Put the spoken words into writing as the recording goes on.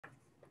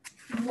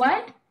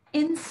What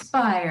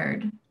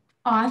inspired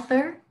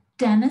author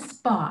Dennis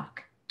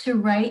Bock to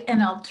write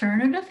an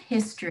alternative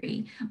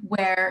history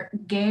where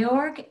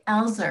Georg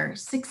Elser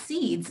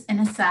succeeds in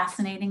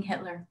assassinating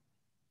Hitler?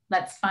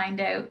 Let's find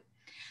out.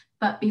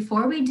 But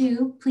before we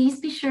do, please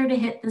be sure to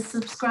hit the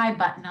subscribe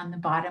button on the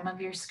bottom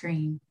of your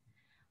screen.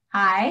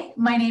 Hi,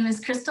 my name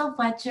is Crystal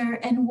Fletcher,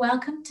 and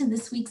welcome to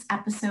this week's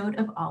episode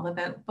of All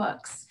About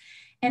Books.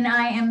 And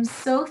I am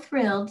so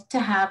thrilled to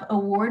have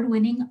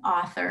award-winning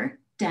author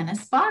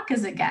Dennis Bock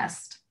as a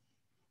guest.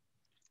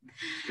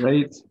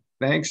 Great.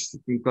 Thanks.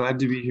 I'm glad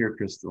to be here,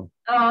 Crystal.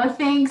 Oh,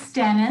 thanks,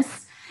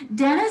 Dennis.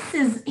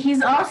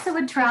 He's also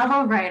a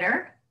travel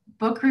writer,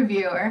 book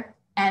reviewer,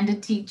 and a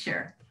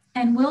teacher.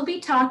 And we'll be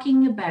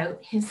talking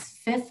about his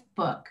fifth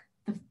book,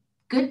 The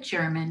Good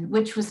German,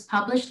 which was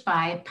published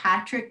by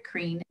Patrick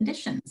Crean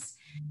Editions.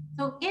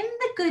 So in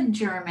The Good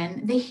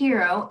German, the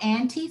hero,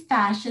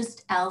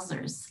 anti-fascist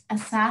Elser's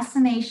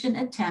assassination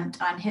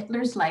attempt on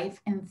Hitler's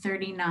life in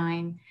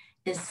 1939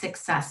 is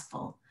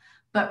successful.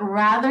 But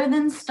rather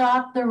than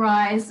stop the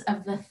rise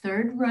of the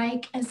Third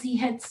Reich as he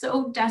had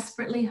so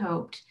desperately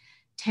hoped,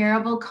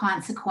 terrible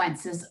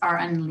consequences are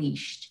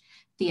unleashed.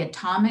 The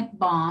atomic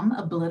bomb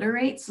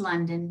obliterates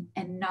London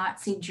and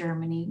Nazi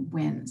Germany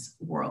wins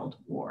World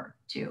War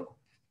II.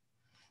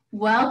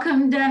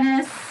 Welcome,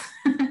 Dennis.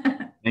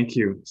 Thank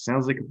you.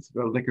 Sounds like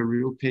a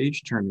real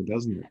page turner,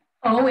 doesn't it?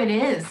 Oh, it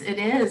is. It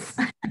is.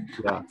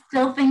 Yeah. I'm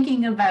still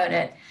thinking about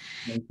it.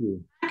 Thank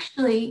you.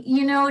 Actually,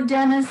 you know,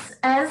 Dennis,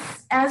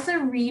 as a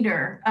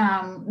reader,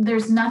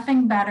 there's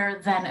nothing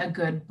better than a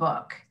good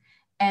book.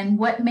 And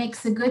what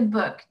makes a good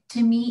book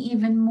to me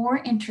even more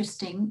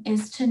interesting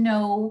is to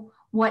know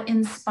what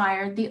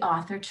inspired the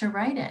author to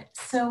write it.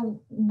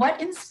 So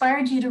what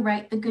inspired you to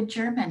write The Good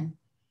German?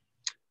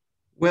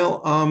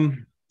 Well,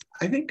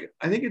 I think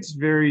it's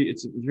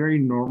very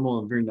normal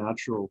and very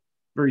natural,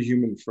 very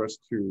human for us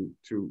to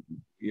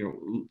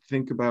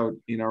think about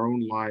in our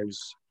own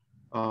lives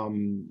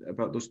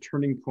about those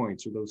turning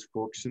points or those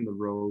forks in the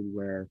road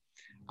where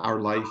our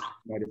life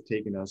might have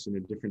taken us in a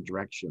different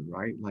direction,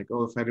 right? Like,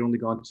 oh, if I'd only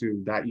gone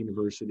to that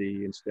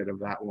university instead of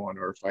that one,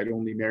 or if I'd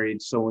only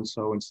married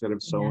so-and-so instead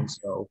of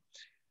so-and-so.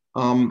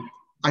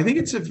 I think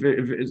it's a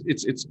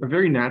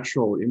very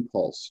natural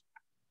impulse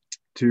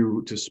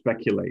to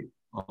speculate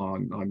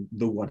on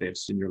the what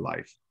ifs in your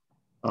life.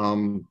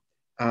 And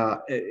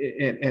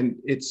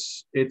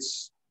it's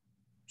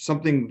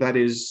something that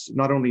is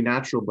not only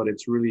natural, but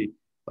it's really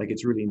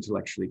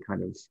intellectually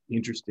kind of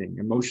interesting,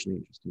 emotionally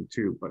interesting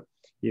too. But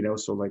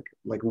so like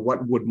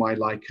what would my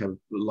life have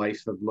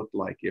looked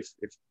like if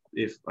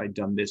I'd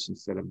done this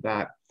instead of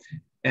that?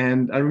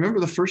 And I remember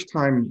the first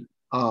time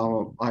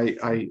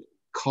I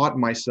caught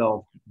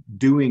myself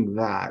doing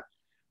that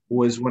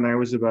was when I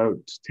was about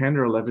 10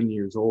 or 11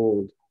 years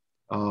old,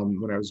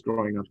 when I was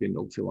growing up in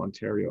Oakville,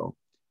 Ontario.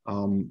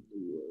 In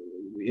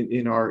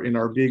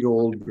our big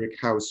old brick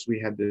house, we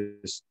had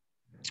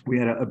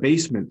a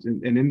basement,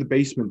 and in the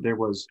basement there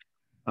was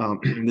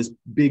this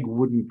big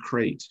wooden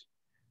crate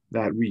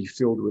that we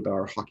filled with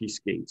our hockey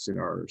skates and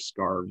our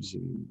scarves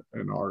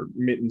and our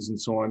mittens and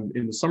so on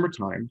in the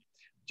summertime.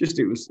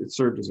 It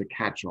served as a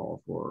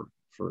catch-all for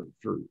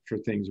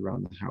things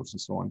around the house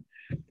and so on.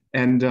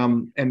 And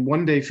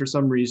one day, for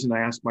some reason, I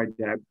asked my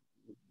dad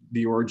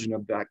the origin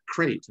of that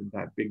crate and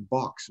that big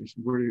box. I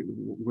said, where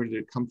did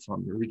it come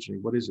from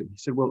originally? What is it? He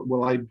said,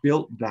 well, I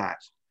built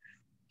that,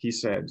 he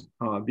said,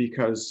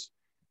 because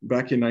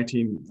back in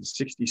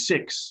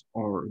 1966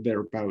 or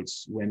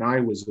thereabouts, when I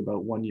was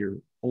about 1 year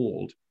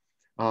old,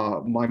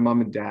 my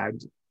mom and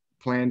dad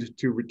planned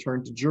to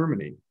return to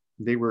Germany.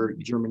 They were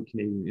German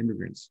Canadian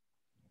immigrants,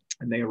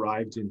 and they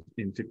arrived in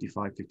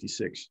 55,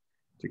 56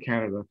 to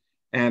Canada.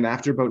 And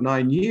after about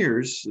 9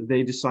 years,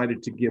 they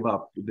decided to give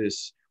up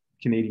this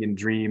Canadian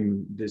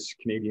dream, this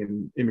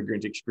Canadian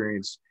immigrant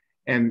experience,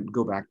 and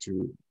go back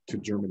to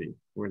Germany,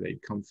 where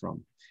they'd come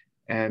from.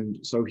 And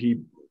so he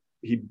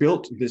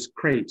built this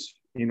crate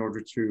in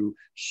order to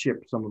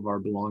ship some of our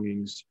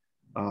belongings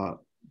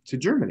to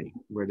Germany,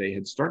 where they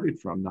had started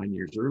from 9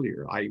 years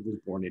earlier. I was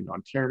born in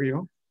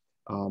Ontario.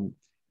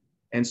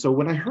 And so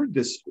when I heard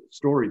this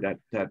story that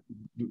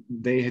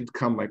they had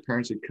come, my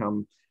parents had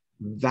come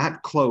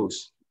that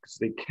close, because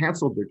they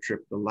canceled their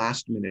trip the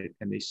last minute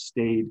and they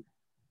stayed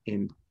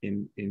in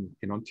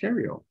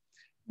Ontario.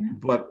 Yeah.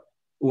 But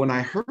when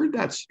I heard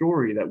that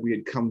story, that we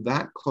had come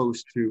that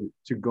close to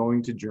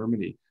going to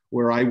Germany,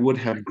 where I would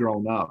have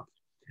grown up,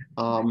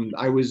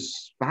 I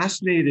was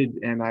fascinated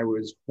and I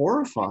was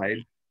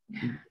horrified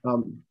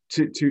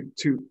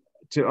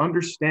to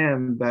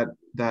understand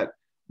that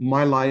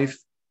my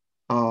life,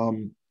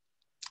 the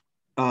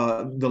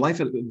life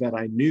that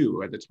I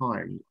knew at the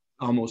time,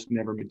 almost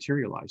never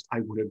materialized.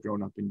 I would have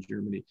grown up in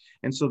Germany.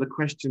 And so the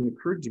question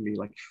occurred to me,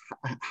 like,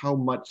 how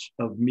much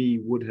of me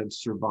would have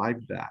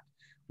survived that?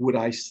 Would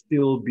I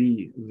still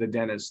be the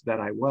Dennis that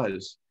I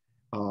was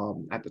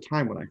at the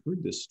time when I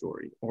heard this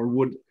story? Or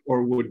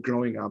would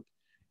growing up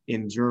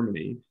in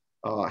Germany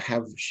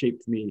have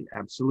shaped me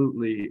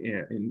absolutely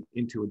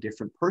into a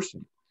different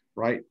person,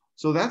 right?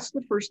 So that's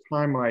the first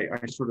time I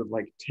sort of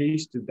like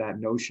tasted that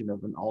notion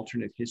of an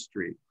alternate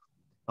history.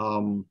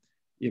 So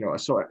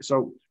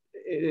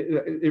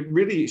it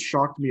really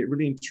shocked me. It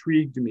really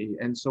intrigued me.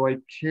 And so I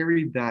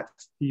carried that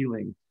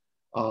feeling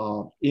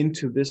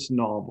into this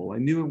novel. I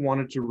knew I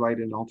wanted to write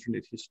an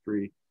alternate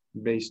history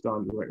based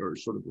on, or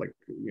sort of like,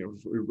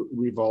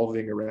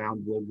 revolving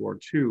around World War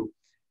II.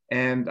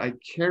 And I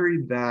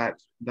carried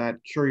that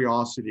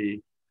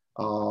curiosity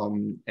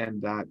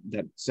and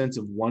that sense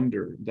of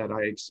wonder that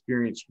I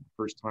experienced for the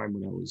first time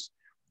when I was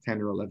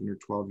 10 or 11 or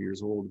 12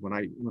 years old, when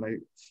I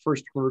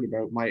first heard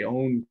about my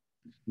own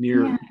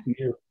near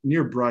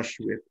brush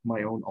with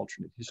my own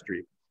alternate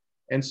history.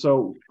 And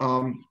so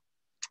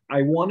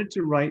I wanted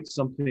to write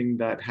something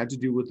that had to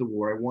do with the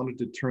war. I wanted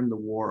to turn the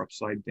war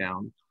upside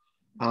down.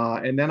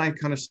 And then I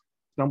kind of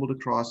stumbled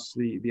across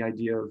the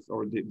idea of,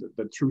 or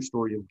the true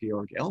story of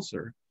Georg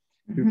Elser,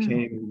 who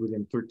came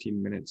within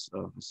 13 minutes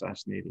of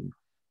assassinating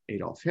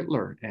Adolf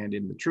Hitler. And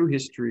in the true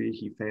history,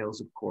 he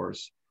fails, of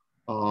course.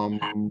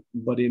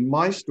 But in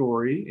my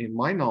story, in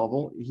my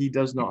novel, he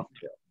does not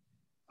fail.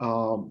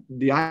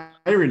 The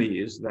irony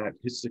is that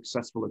his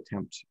successful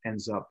attempt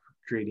ends up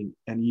creating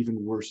an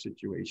even worse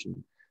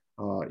situation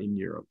in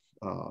Europe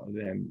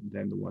than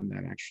the one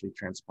that actually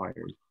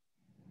transpired.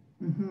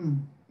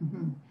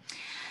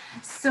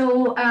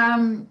 So,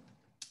 and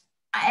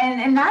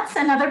that's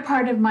another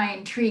part of my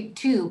intrigue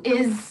too,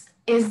 is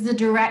the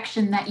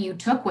direction that you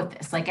took with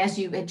this. Like, as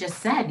you had just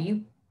said,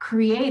 you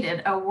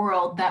created a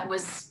world that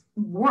was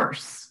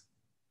worse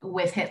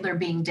with Hitler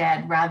being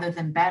dead rather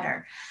than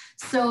better.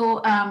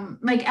 So,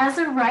 like, as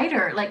a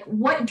writer, like,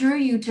 what drew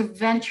you to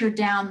venture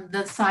down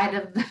the side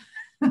of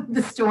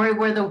the story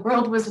where the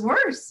world was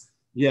worse?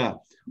 Yeah.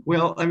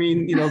 Well, I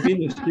mean,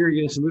 being a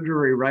serious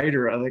literary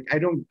writer, I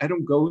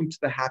don't go into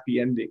the happy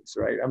endings,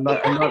 right? I'm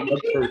not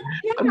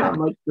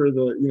much for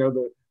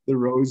the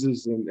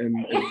roses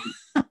and all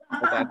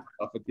that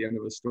stuff at the end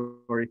of a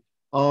story.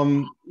 I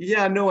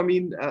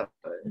mean,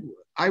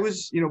 I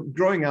was,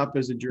 growing up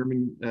as a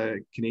German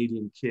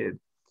Canadian kid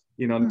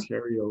in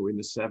Ontario in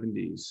the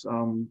 70s.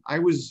 I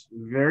was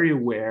very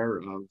aware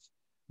of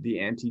the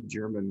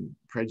anti-German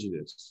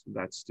prejudice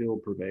that still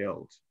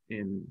prevailed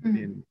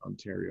in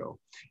Ontario,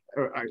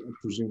 I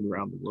presume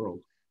around the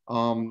world.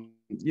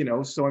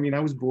 So I mean, I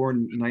was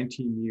born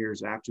 19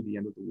 years after the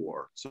end of the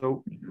war.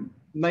 So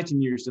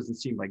 19 years doesn't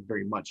seem like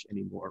very much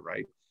anymore,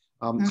 right?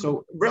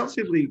 So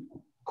relatively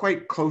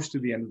quite close to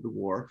the end of the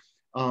war.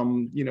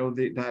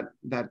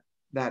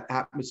 That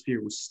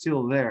atmosphere was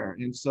still there,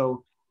 and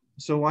so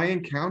I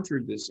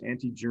encountered this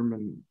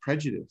anti-German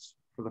prejudice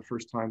for the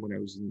first time when I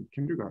was in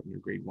kindergarten or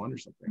grade 1 or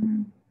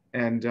something.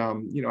 And,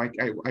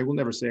 I will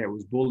never say I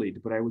was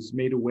bullied, but I was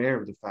made aware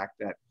of the fact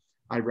that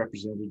I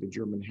represented a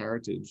German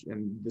heritage,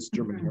 and this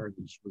German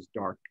heritage was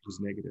dark,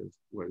 was negative,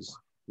 was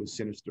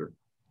sinister.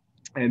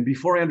 And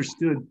before I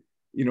understood,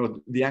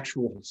 the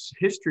actual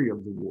history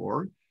of the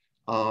war,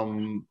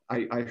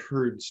 I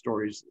heard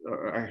stories,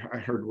 I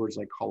heard words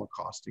like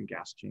Holocaust and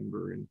gas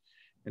chamber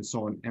and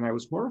so on. And I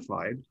was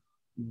horrified,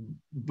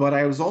 but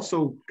I was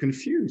also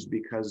confused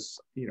because,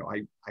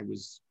 I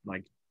was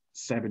like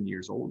 7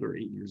 years old or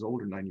 8 years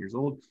old or 9 years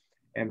old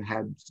and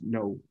had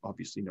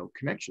obviously no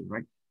connection,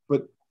 right?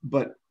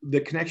 But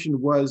the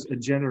connection was a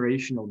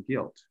generational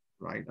guilt,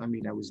 right? I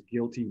mean, I was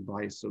guilty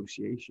by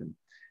association,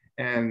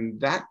 and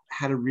that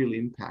had a real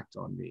impact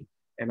on me.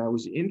 And I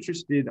was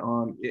interested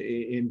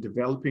in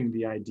developing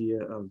the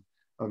idea of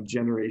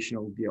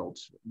generational guilt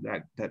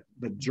that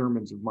the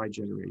Germans of my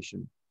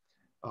generation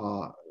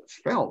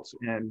felt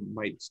and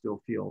might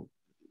still feel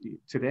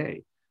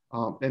today.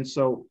 And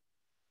so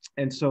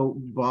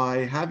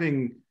by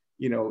having,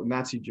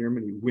 Nazi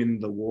Germany win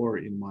the war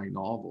in my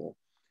novel,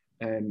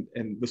 and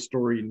the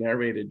story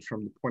narrated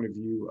from the point of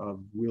view of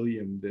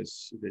William,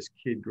 this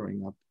kid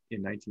growing up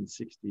in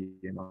 1960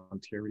 in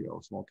Ontario,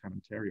 small town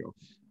Ontario,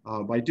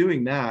 by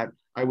doing that,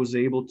 I was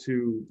able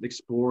to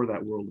explore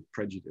that world of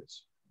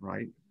prejudice,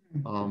 right?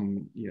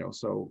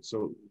 So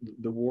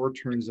the war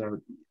turns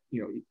out,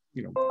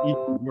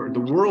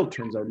 the world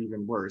turns out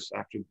even worse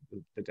after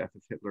the death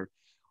of Hitler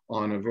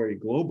on a very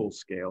global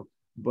scale,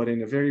 but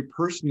in a very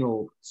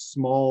personal,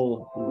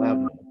 small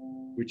level,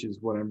 which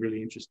is what I'm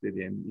really interested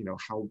in,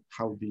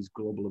 how these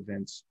global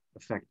events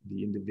affect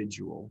the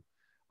individual.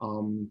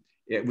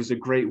 It was a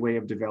great way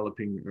of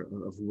developing,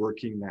 of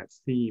working that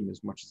theme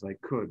as much as I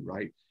could,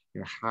 right?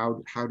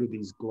 How do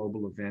these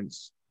global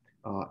events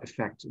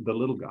affect the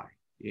little guy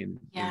in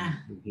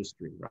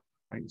history,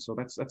 right? So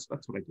that's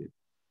what I did.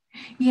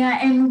 Yeah,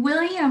 and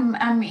William,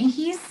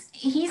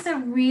 he's a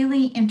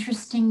really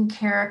interesting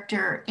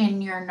character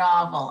in your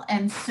novel,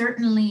 and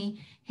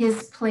certainly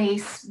his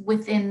place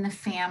within the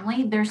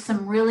family. There's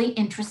some really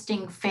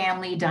interesting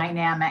family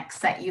dynamics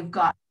that you've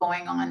got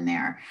going on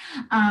there.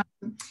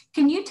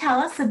 Can you tell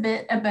us a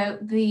bit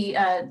about the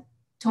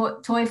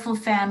Teufel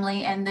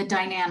family and the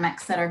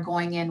dynamics that are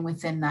going in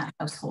within that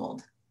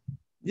household?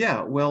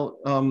 Yeah, well,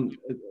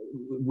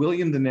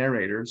 William, the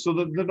narrator, so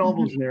the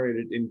novel is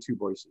narrated in two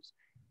voices.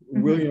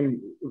 William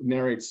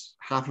narrates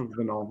half of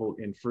the novel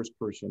in first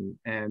person,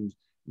 and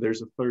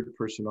there's a third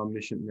person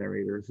omniscient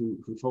narrator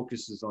who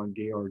focuses on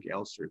Georg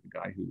Elser, the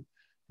guy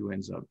who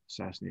ends up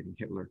assassinating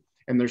Hitler,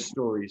 and their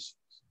stories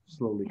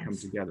slowly come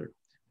together,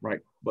 right?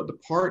 But the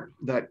part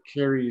that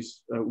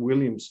carries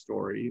William's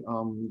story,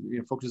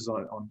 focuses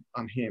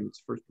on him.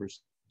 It's first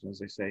person,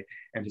 as I say,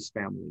 and his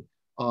family.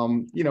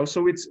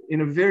 So it's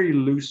in a very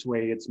loose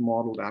way, it's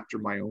modeled after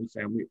my own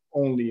family,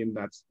 only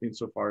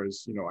insofar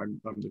as,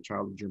 I'm the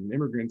child of German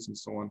immigrants and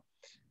so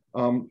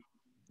on.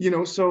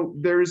 So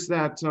there's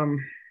that,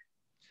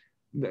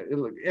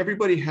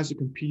 everybody has a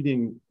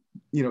competing,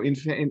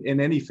 in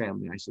any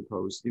family, I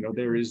suppose,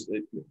 there is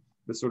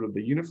the sort of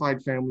the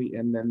unified family,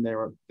 and then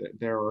there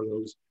are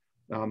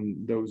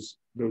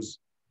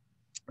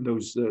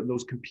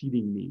those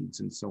competing needs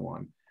and so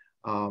on.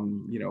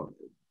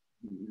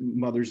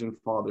 Mothers and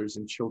fathers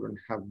and children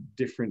have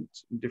different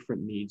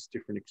needs,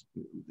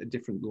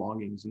 different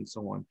longings and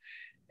so on,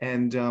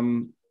 and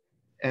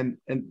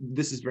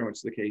this is very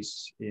much the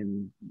case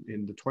in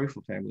the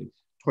Teufel family.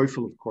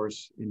 Teufel, of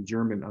course, in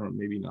German, I don't know,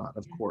 maybe not,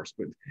 of course,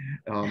 but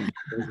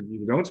those of you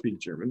who don't speak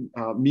German,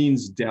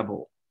 means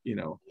devil.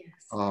 Yes.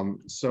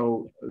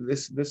 So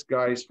this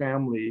guy's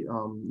family,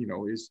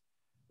 is,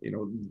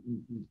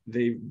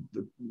 the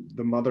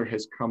mother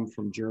has come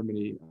from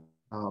Germany.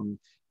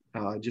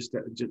 Just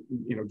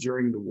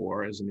during the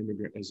war as an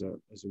immigrant, as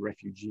a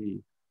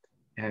refugee,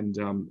 and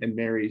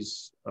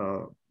marries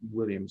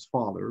William's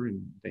father,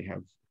 and they have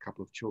a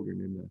couple of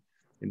children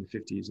in the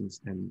 50s,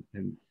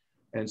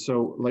 and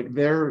so like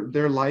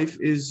their life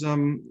is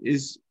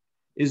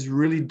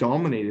really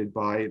dominated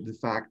by the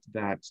fact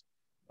that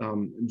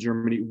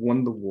Germany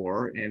won the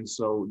war, and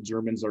so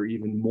Germans are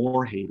even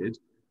more hated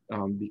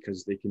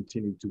because they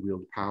continue to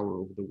wield power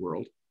over the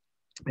world,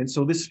 and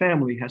so this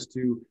family has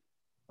to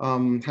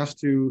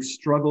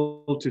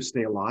struggle to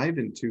stay alive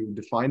and to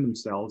define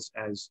themselves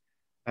as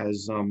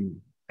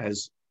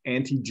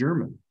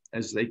anti-German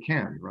as they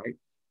can, right?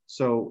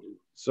 So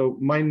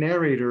my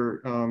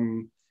narrator,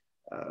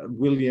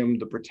 William,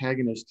 the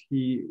protagonist,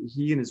 he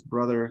and his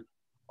brother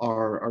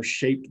are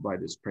shaped by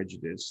this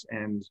prejudice,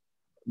 and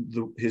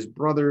his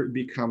brother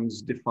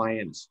becomes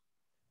defiant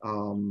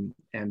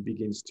and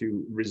begins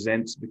to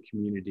resent the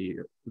community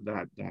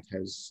that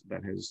has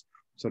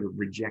sort of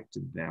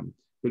rejected them.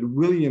 But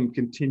William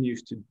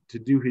continues to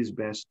do his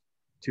best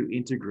to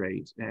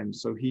integrate, and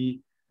so he,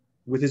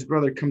 with his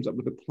brother, comes up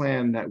with a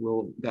plan that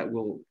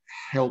will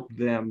help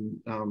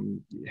them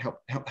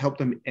help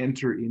them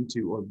enter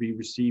into or be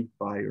received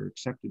by or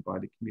accepted by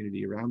the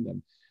community around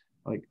them.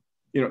 Like,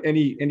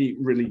 any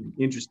really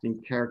interesting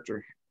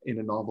character in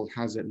a novel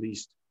has at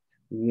least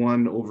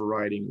one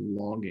overriding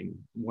longing,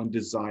 one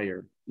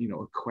desire,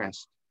 a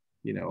quest.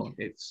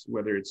 It's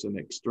whether it's an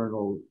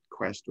external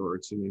quest or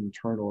it's an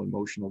internal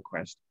emotional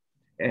quest.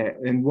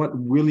 And what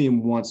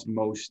William wants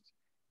most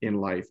in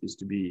life is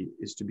to be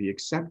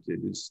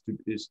accepted, is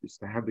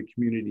to have the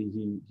community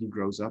he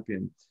grows up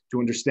in, to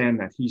understand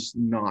that he's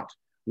not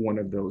one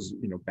of those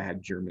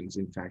bad Germans.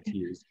 In fact, he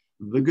is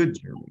the good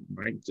German,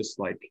 right? Just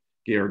like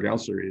Georg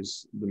Elser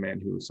is the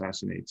man who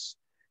assassinates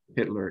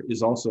Hitler,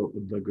 is also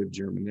the good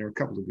German. There are a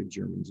couple of good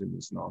Germans in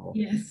this novel.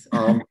 Yes.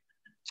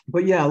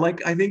 But yeah,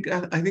 like I think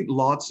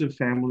lots of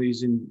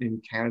families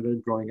in Canada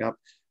growing up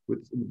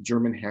with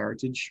German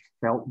heritage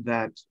felt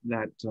that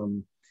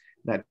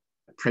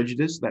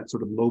prejudice, that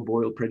sort of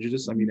low-boiled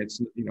prejudice. I mean, it's,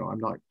 I'm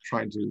not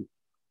trying to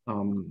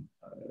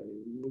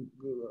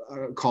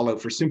call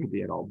out for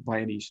sympathy at all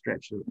by any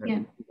stretch.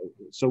 Yeah.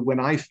 So when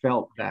I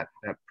felt that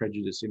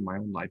prejudice in my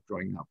own life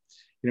growing up,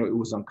 it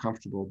was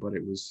uncomfortable, but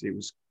it was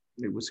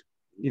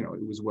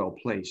well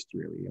placed,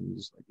 really. I mean,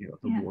 just like,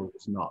 the war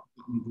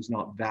was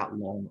not that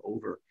long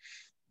over.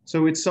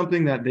 So it's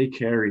something that they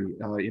carry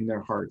in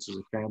their hearts as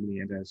a family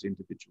and as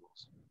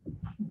individuals.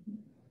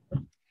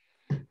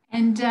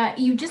 And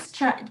you just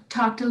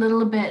talked a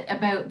little bit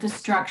about the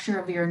structure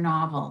of your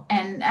novel.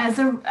 And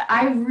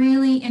I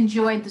really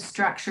enjoyed the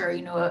structure,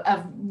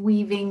 of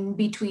weaving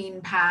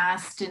between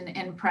past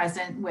and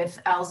present with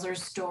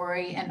Elser's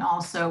story and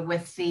also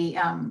with the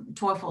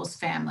Teufel's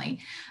family.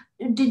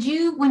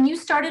 When you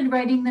started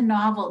writing the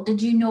novel,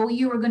 did you know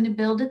you were going to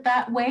build it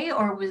that way,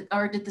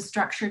 or did the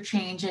structure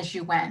change as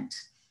you went?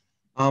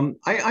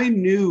 I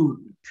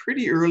knew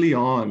pretty early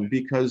on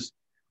because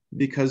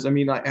I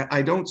mean,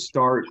 I don't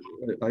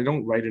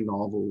write a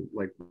novel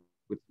like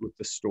with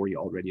the story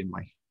already in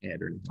my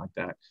head or anything like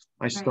that.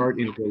 I start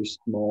in a very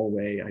small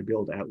way. I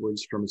build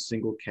outwards from a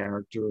single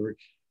character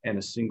and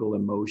a single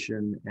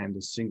emotion and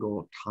a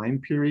single time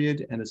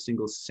period and a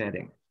single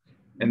setting.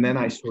 And then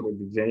I sort of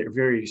very,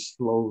 very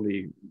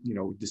slowly,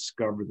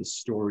 discover the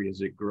story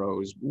as it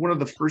grows. One of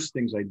the first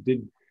things I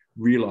did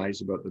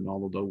realize about the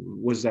novel, though,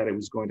 was that it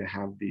was going to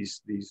have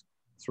these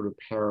sort of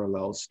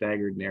parallel,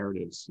 staggered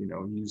narratives.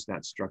 Use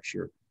that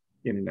structure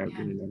in and out,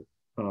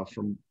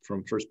 from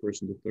first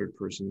person to third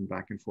person and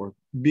back and forth,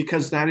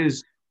 because that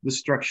is the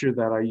structure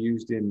that I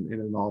used in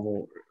a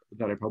novel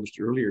that I published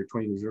 20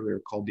 years earlier,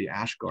 called The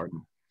Ash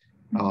Garden,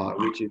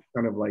 which is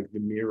kind of like the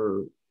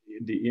mirror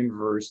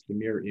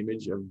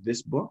image of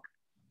this book.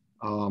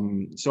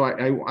 So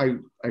I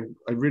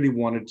really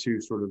wanted to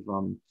sort of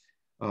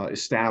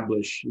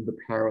establish the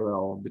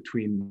parallel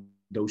between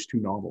those two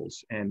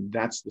novels, and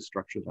that's the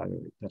structure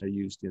that I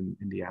used in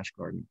the Ash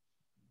Garden.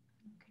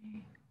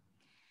 Okay.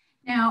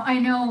 Now, I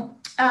know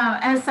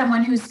as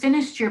someone who's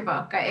finished your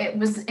book, it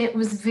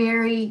was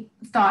very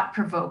thought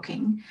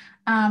provoking.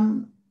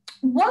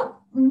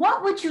 What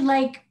would you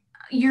like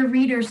your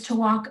readers to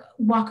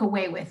walk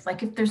away with?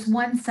 Like, if there's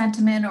one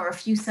sentiment or a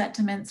few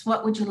sentiments,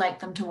 what would you like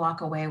them to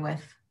walk away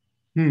with?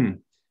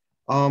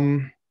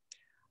 Um,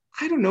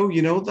 I don't know.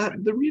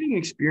 That the reading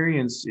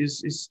experience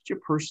is such a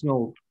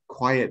personal,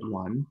 quiet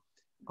one.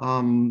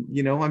 I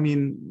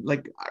mean,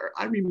 like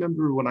I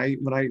remember when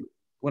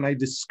I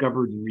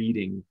discovered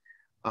reading.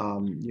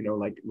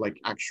 Like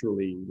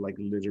actually like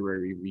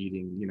literary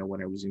reading,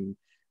 when I was in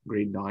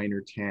grade 9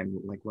 or 10,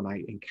 like when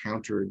I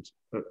encountered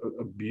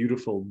a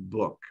beautiful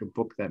book, a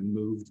book that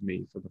moved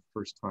me for the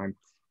first time.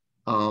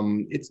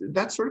 It's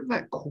that sort of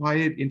that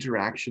quiet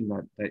interaction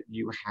that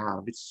you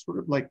have. It's sort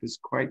of like this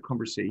quiet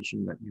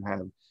conversation that you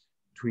have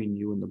between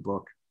you and the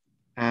book.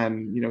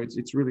 And,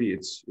 it's really,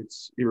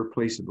 it's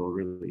irreplaceable,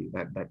 really,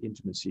 that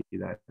intimacy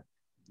that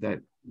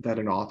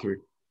an author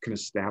can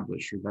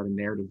establish, or that a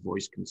narrative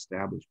voice can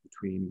establish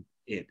between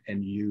it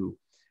and you.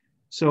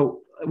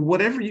 So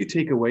whatever you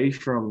take away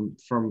from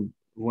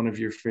one of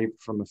your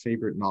from a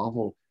favorite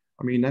novel,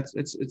 I mean,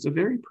 it's a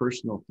very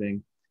personal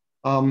thing.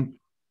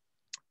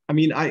 I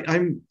mean,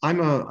 I'm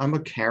a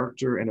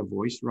character and a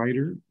voice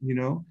writer. I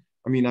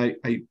mean,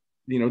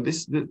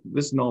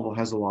 this novel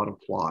has a lot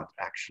of plot,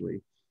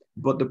 actually,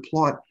 but the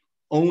plot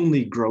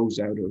only grows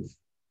out of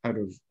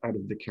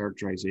the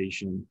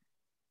characterization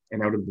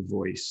and out of the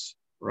voice,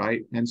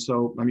 right? And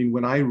so, I mean,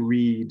 when I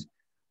read,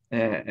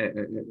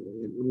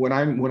 when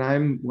I'm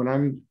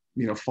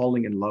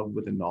falling in love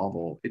with a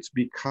novel, it's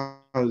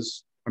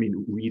because, I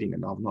mean, reading a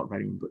novel, not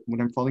writing, but when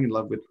I'm falling in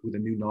love with a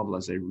new novel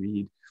as I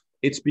read,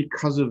 it's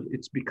because of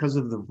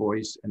the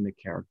voice and the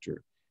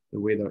character, the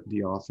way that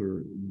the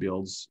author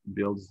builds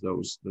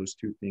those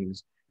two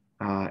things,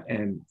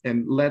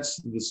 and lets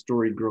the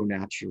story grow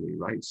naturally,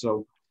 right?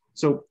 So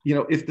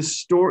if the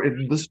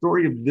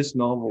story of this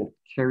novel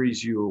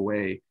carries you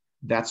away,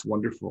 that's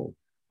wonderful.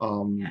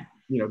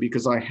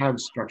 Because I have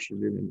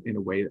structured it in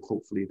a way that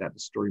hopefully that the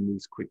story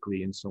moves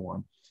quickly and so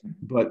on.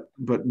 But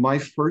my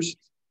first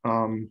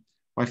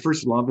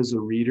love as a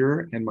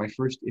reader and my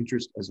first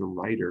interest as a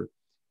writer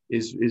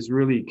is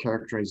really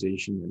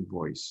characterization and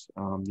voice.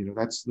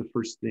 That's the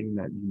first thing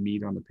that you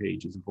meet on the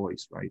page is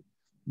voice, right?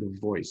 The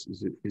voice.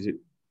 Is it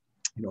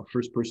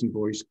first person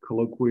voice,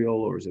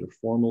 colloquial, or is it a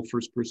formal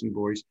first person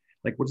voice?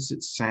 Like, what does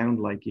it sound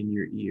like in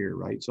your ear,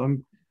 right? So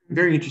I'm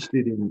very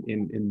interested in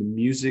the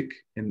music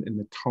and in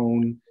the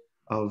tone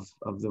of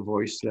the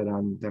voice that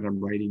I'm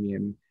writing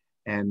in,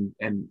 and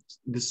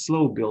the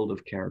slow build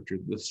of character,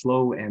 the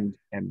slow and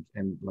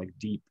like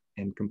deep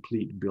and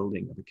complete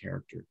building of a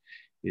character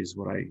is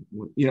what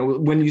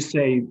when you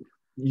say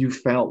you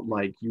felt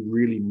like you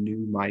really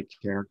knew my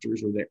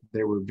characters, or that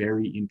they were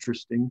very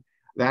interesting,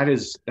 that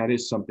is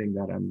something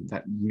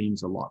that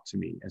means a lot to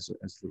me as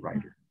the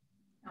writer.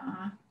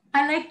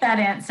 I like that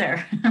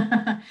answer.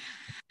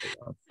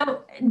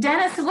 So,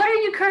 Dennis, what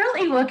are you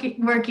currently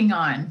working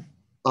on?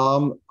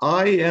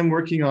 I am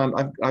working on.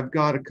 I've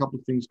got a couple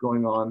of things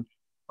going on.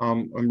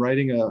 I'm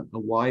writing a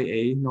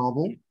YA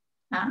novel.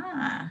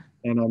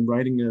 And I'm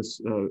writing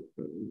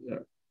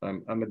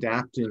I'm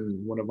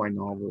adapting one of my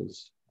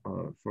novels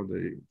for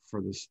the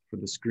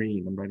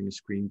screen. I'm writing a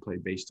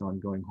screenplay based on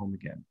Going Home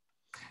Again.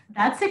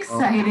 That's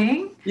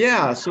exciting.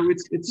 Yeah, so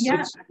it's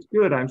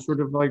good. I'm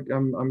sort of like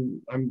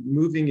I'm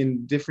moving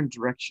in different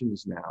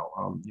directions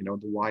now.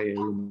 The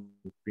YA and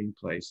the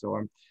screenplay. So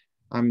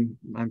I'm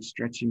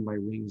stretching my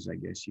wings, I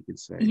guess you could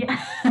say.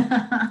 Yeah.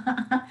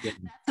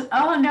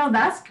 Oh no,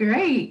 that's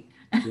great.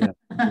 Yeah,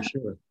 for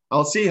sure.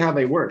 I'll see how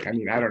they work. I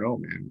mean, I don't know,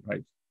 man.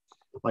 Right?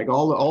 Like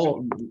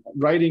all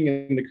writing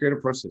in the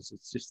creative process,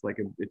 it's just like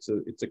it's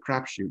a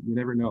crapshoot. You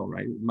never know,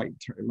 right?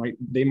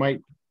 They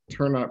might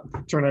turn out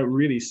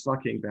really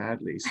sucking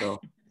badly. So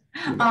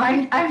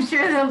I'm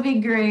sure they'll be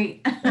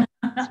great.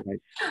 That's right.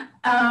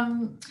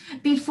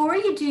 Before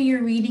you do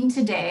your reading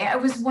today, I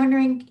was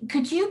wondering,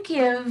 could you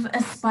give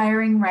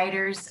aspiring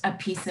writers a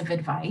piece of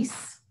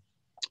advice?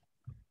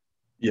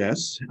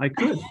 Yes, I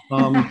could.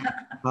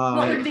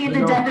 What would be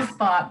the Dennis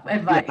Bock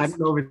advice? Yeah, I don't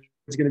know if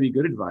it's going to be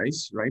good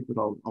advice, right? But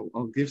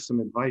I'll give some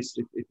advice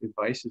if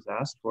advice is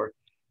asked for.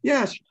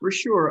 Yes, for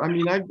sure. I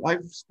mean,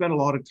 I've spent a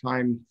lot of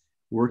time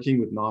working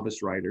with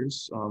novice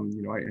writers.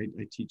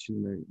 I teach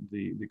in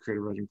the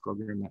creative writing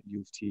program at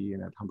U of T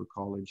and at Harper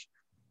College,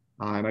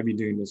 and I've been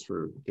doing this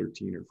for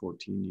 13 or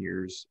 14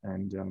 years.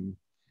 And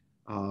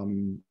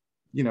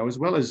as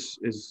well as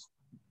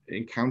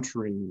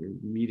encountering or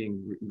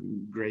meeting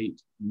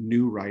great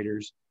new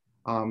writers,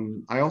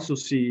 I also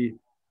see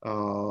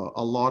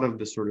a lot of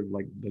the sort of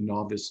like the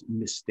novice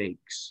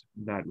mistakes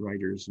that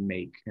writers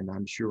make, and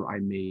I'm sure I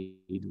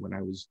made when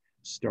I was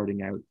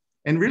starting out.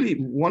 And really,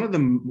 one of the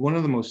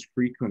most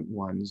frequent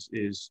ones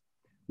is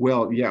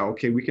Well, yeah,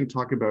 okay, we can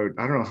talk about,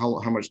 I don't know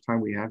how much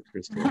time we have,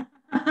 Crystal. We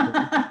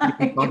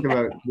can talk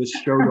about the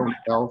show don't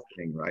tell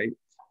thing, right?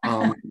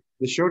 Um,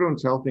 the show don't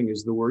tell thing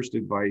is the worst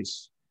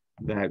advice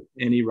that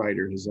any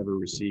writer has ever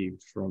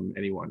received from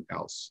anyone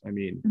else. I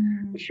mean,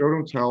 the show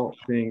don't tell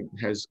thing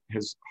has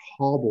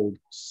hobbled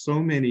so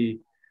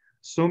many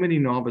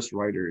novice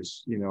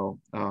writers,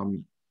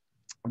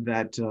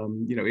 that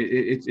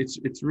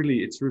it's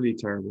really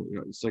terrible.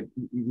 It's like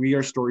we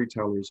are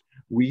storytellers.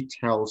 We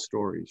tell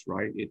stories,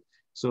 right?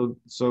 So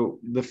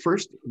the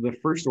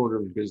first order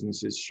of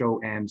business is show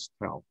and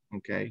tell.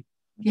 Okay,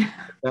 Yeah.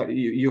 that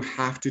you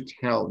have to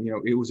tell.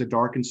 It was a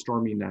dark and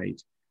stormy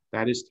night.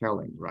 That is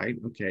telling, right?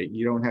 Okay,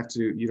 you don't have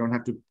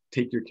to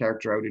take your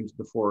character out into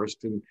the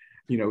forest and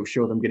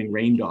show them getting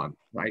rained on,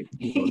 right?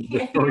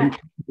 The story, Yeah.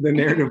 the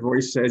narrative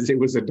voice says it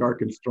was a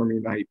dark and stormy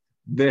night.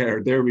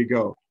 There we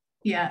go.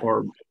 Yeah.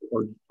 Or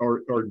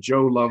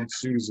Joe loved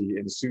Susie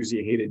and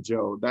Susie hated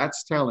Joe.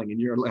 That's telling, and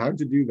you're allowed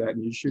to do that,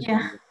 and you should do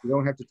Yeah. that. You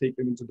don't have to take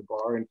them into the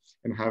bar and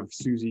have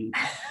Susie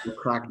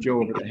crack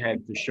Joe over the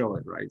head to show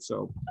it, right?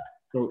 So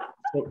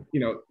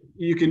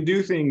you can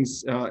do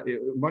things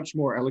much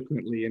more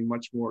eloquently and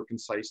much more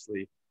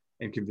concisely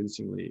and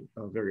convincingly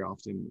very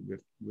often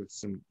with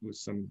some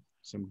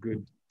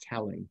good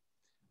telling.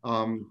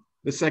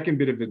 The second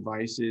bit of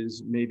advice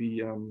is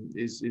maybe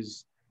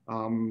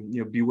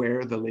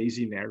beware the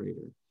lazy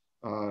narrator.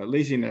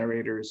 Lazy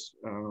narrators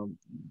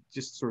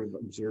just sort of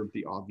observe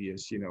the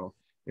obvious.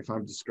 If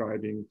I'm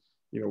describing,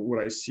 what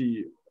I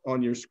see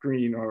on your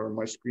screen or on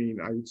my screen,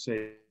 I would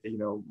say,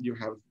 you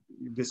have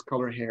this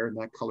color hair and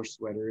that color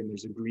sweater, and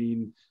there's a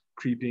green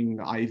creeping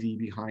ivy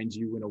behind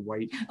you and a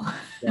white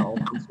shelf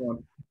and so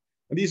on.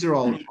 And these are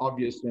all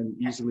obvious and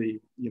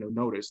easily,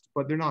 noticed,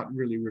 but they're not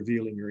really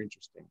revealing or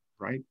interesting,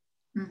 right?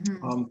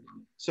 Mm-hmm.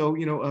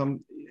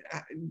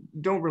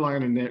 Don't rely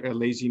on a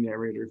lazy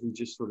narrator who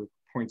just sort of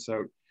points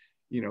out,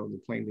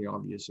 the plainly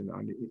obvious and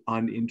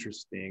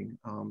uninteresting.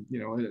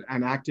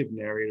 An active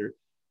narrator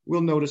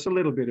will notice a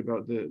little bit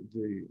about the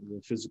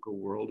physical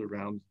world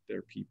around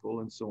their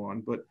people and so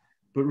on, but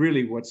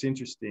really what's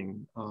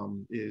interesting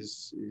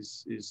is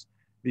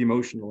the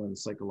emotional and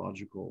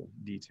psychological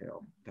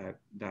detail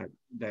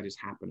that is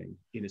happening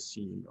in a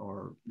scene,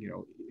 or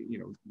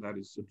that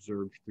is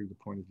observed through the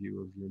point of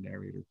view of your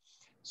narrator.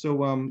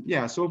 So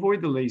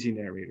avoid the lazy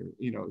narrator.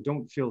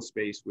 Don't fill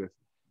space with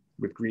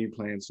green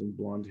plants and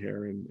blonde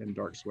hair and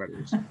dark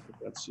sweaters.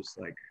 That's just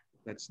like,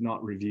 that's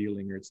not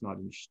revealing, or it's not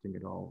interesting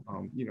at all.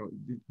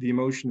 The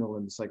emotional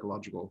and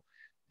psychological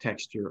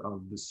texture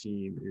of the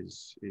scene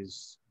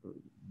is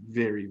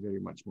very, very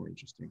much more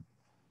interesting.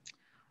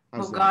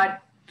 Oh God,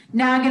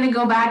 now I'm going to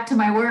go back to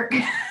my work.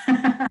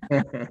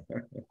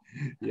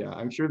 Yeah,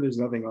 I'm sure there's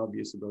nothing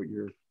obvious about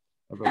your.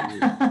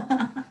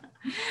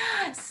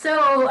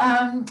 So,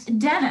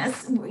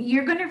 Dennis,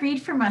 you're going to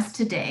read from us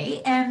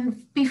today.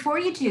 And before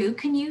you do,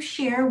 can you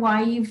share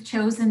why you've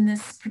chosen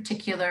this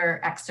particular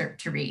excerpt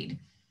to read?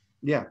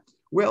 Yeah,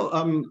 well,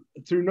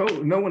 through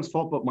no one's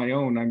fault but my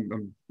own,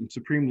 I'm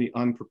supremely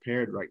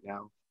unprepared right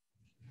now.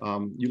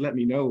 You let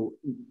me know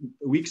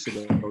weeks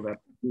ago that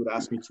you would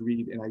ask me to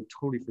read, and I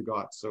totally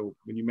forgot. So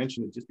when you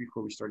mentioned it just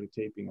before we started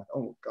taping, I thought,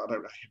 oh God, I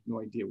have no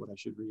idea what I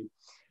should read.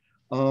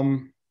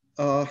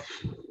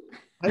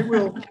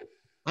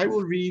 I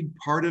will read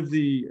part of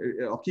the.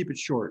 I'll keep it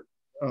short,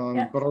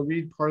 but I'll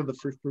read part of the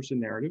first-person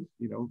narrative.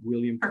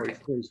 William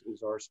Poyster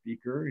is our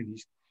speaker, and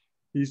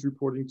he's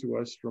reporting to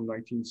us from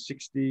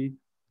 1960,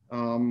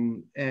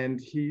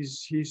 and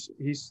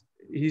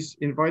he's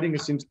inviting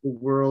us into the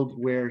world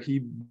where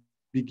he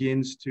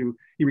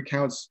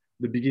recounts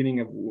the beginning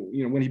of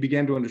when he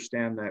began to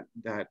understand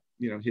that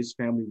his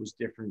family was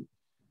different,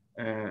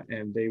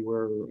 and they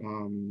were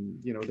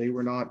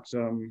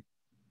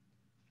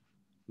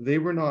they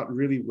were not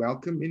really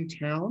welcome in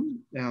town,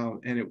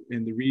 and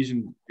the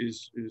reason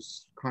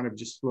is kind of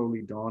just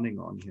slowly dawning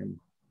on him.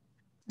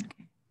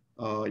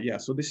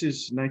 So this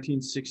is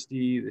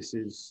 1960. This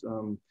is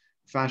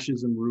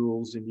fascism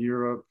rules in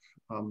Europe.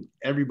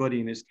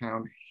 Everybody in his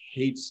town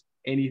hates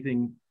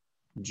anything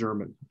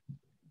German,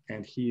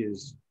 and he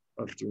is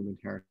of German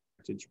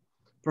heritage.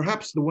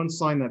 Perhaps the one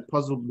sign that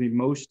puzzled me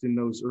most in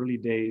those early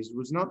days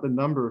was not the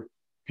number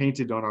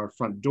painted on our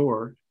front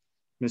door,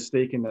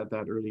 mistaken at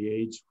that early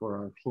age for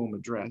our home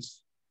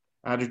address,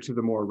 added to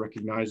the more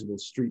recognizable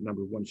street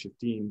number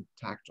 115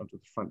 tacked onto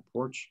the front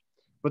porch,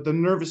 but the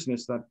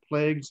nervousness that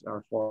plagued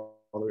our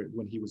father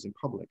when he was in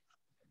public.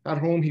 At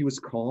home, he was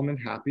calm and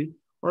happy,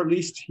 or at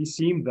least he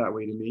seemed that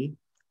way to me,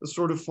 the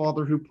sort of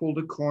father who pulled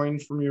a coin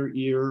from your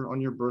ear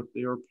on your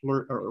birthday or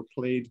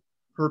played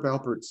Herb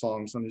Alpert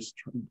songs on his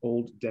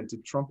old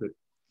dented trumpet.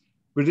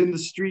 But in the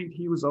street,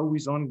 he was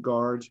always on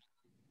guard.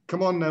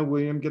 Come on now,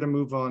 William, get a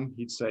move on,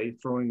 he'd say,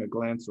 throwing a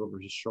glance over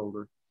his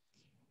shoulder.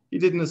 He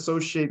didn't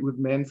associate with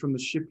men from the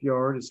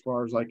shipyard as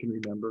far as I can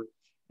remember,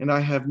 and I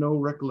have no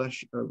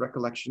recollection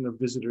of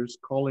visitors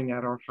calling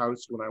at our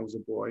house when I was a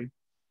boy.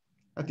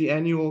 At the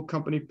annual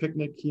company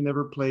picnic, he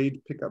never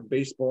played pickup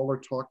baseball or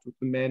talked with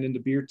the men in the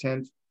beer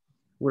tent,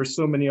 where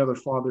so many other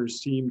fathers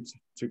seemed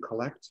to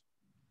collect.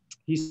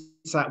 He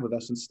sat with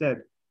us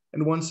instead.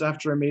 And once,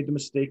 after I made the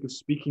mistake of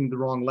speaking the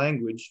wrong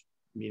language,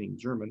 meaning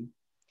German,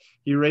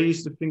 he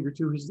raised a finger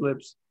to his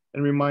lips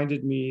and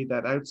reminded me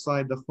that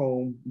outside the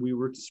home, we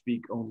were to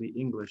speak only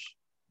English.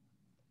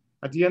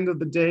 At the end of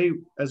the day,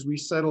 as we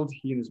settled,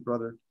 he and his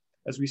brother,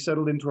 as we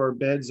settled into our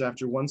beds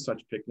after one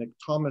such picnic,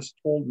 Thomas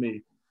told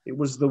me it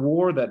was the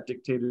war that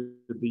dictated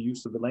the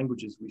use of the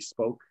languages we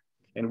spoke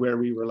and where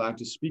we were allowed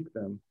to speak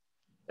them.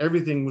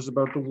 Everything was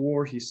about the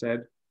war, he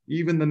said,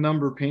 even the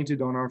number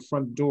painted on our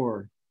front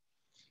door.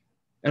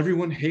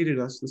 Everyone hated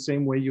us the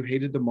same way you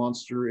hated the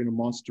monster in a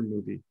monster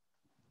movie.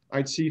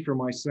 I'd see for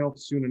myself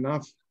soon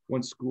enough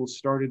when school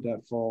started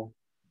that fall.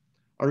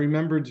 I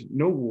remembered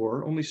no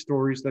war, only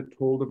stories that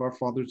told of our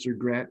father's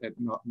regret at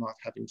not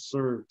having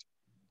served.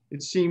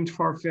 It seemed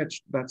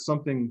far-fetched that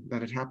something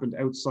that had happened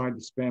outside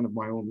the span of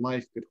my own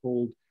life could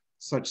hold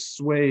such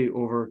sway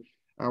over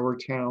our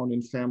town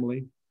and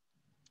family.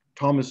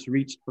 Thomas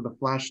reached for the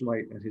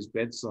flashlight at his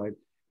bedside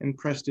and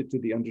pressed it to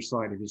the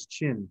underside of his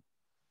chin.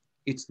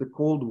 It's the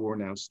Cold War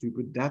now,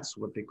 stupid. That's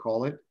what they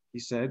call it, he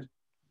said.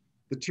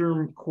 The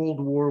term Cold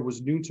War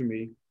was new to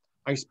me.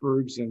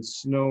 Icebergs and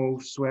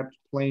snow-swept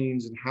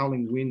plains and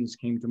howling winds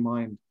came to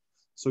mind.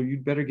 So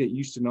you'd better get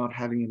used to not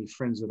having any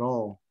friends at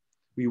all.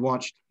 We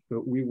watch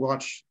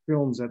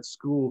films at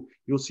school.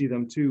 You'll see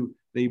them too.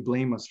 They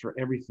blame us for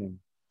everything.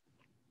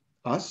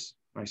 Us?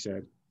 I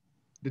said.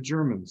 The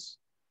Germans.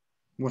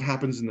 What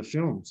happens in the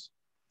films?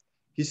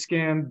 He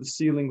scanned the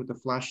ceiling with a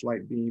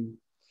flashlight beam.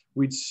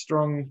 We'd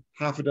strung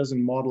half a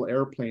dozen model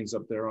airplanes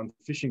up there on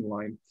fishing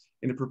line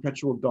in a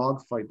perpetual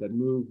dogfight that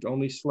moved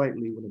only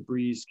slightly when a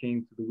breeze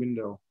came through the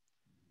window.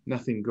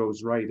 Nothing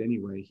goes right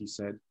anyway, he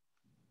said.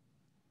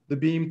 The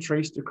beam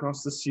traced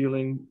across the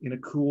ceiling in a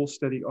cool,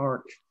 steady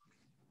arc.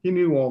 He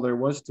knew all there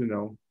was to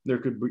know. There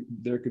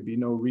could be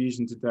no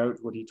reason to doubt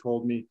what he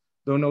told me,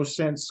 though no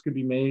sense could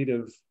be made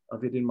of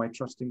it in my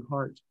trusting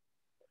heart.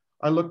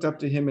 I looked up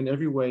to him in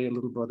every way a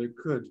little brother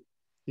could.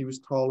 He was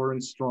taller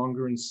and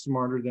stronger and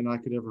smarter than I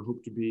could ever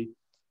hope to be.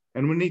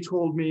 And when he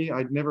told me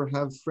I'd never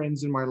have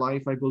friends in my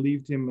life, I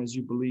believed him as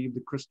you believe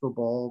the crystal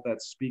ball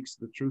that speaks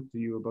the truth to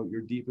you about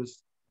your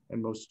deepest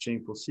and most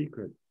shameful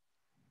secret.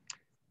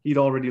 He'd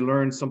already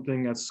learned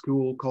something at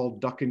school called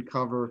duck and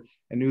cover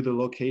and knew the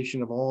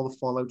location of all the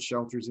fallout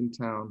shelters in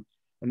town,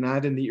 and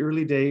that in the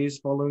early days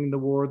following the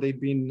war,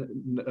 they'd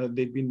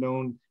been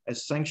known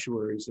as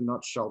sanctuaries and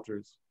not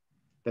shelters.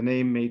 The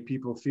name made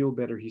people feel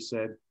better, he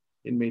said.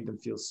 It made them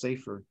feel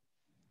safer.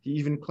 He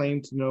even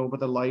claimed to know by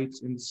the light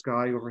in the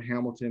sky over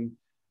Hamilton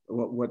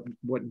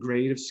what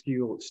grade of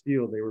steel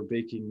they were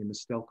baking in the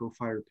Stelco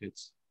fire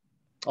pits.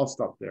 I'll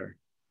stop there.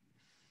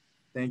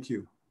 Thank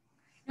you.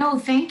 No,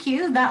 thank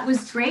you. That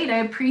was great. I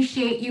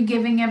appreciate you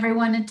giving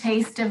everyone a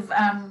taste of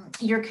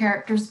your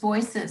characters'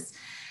 voices.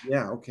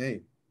 Yeah,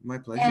 okay. My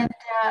pleasure. And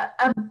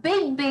a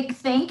big, big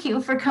thank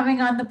you for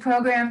coming on the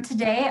program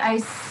today. I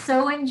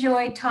so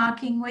enjoyed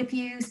talking with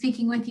you,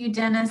 speaking with you,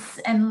 Dennis,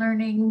 and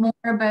learning more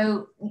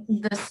about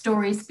the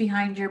stories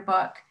behind your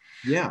book.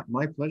 Yeah,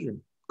 my pleasure.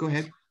 Go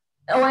ahead.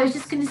 Oh, I was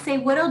just going to say,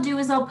 what I'll do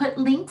is I'll put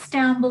links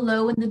down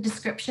below in the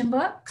description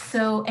box.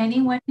 So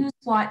anyone who's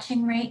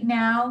watching right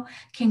now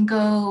can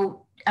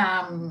go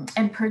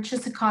and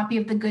purchase a copy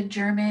of The Good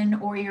German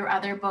or your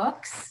other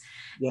books.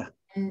 Yeah.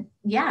 And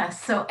yeah,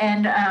 so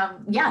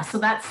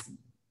that's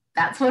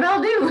what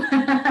I'll do.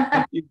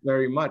 Thank you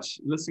very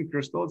much. Listen,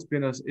 Crystal,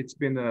 it's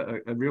been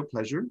a real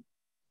pleasure.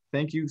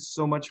 Thank you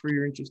so much for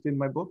your interest in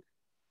my book.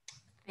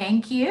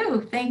 Thank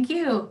you. Thank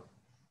you.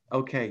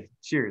 Okay,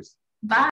 cheers. Bye.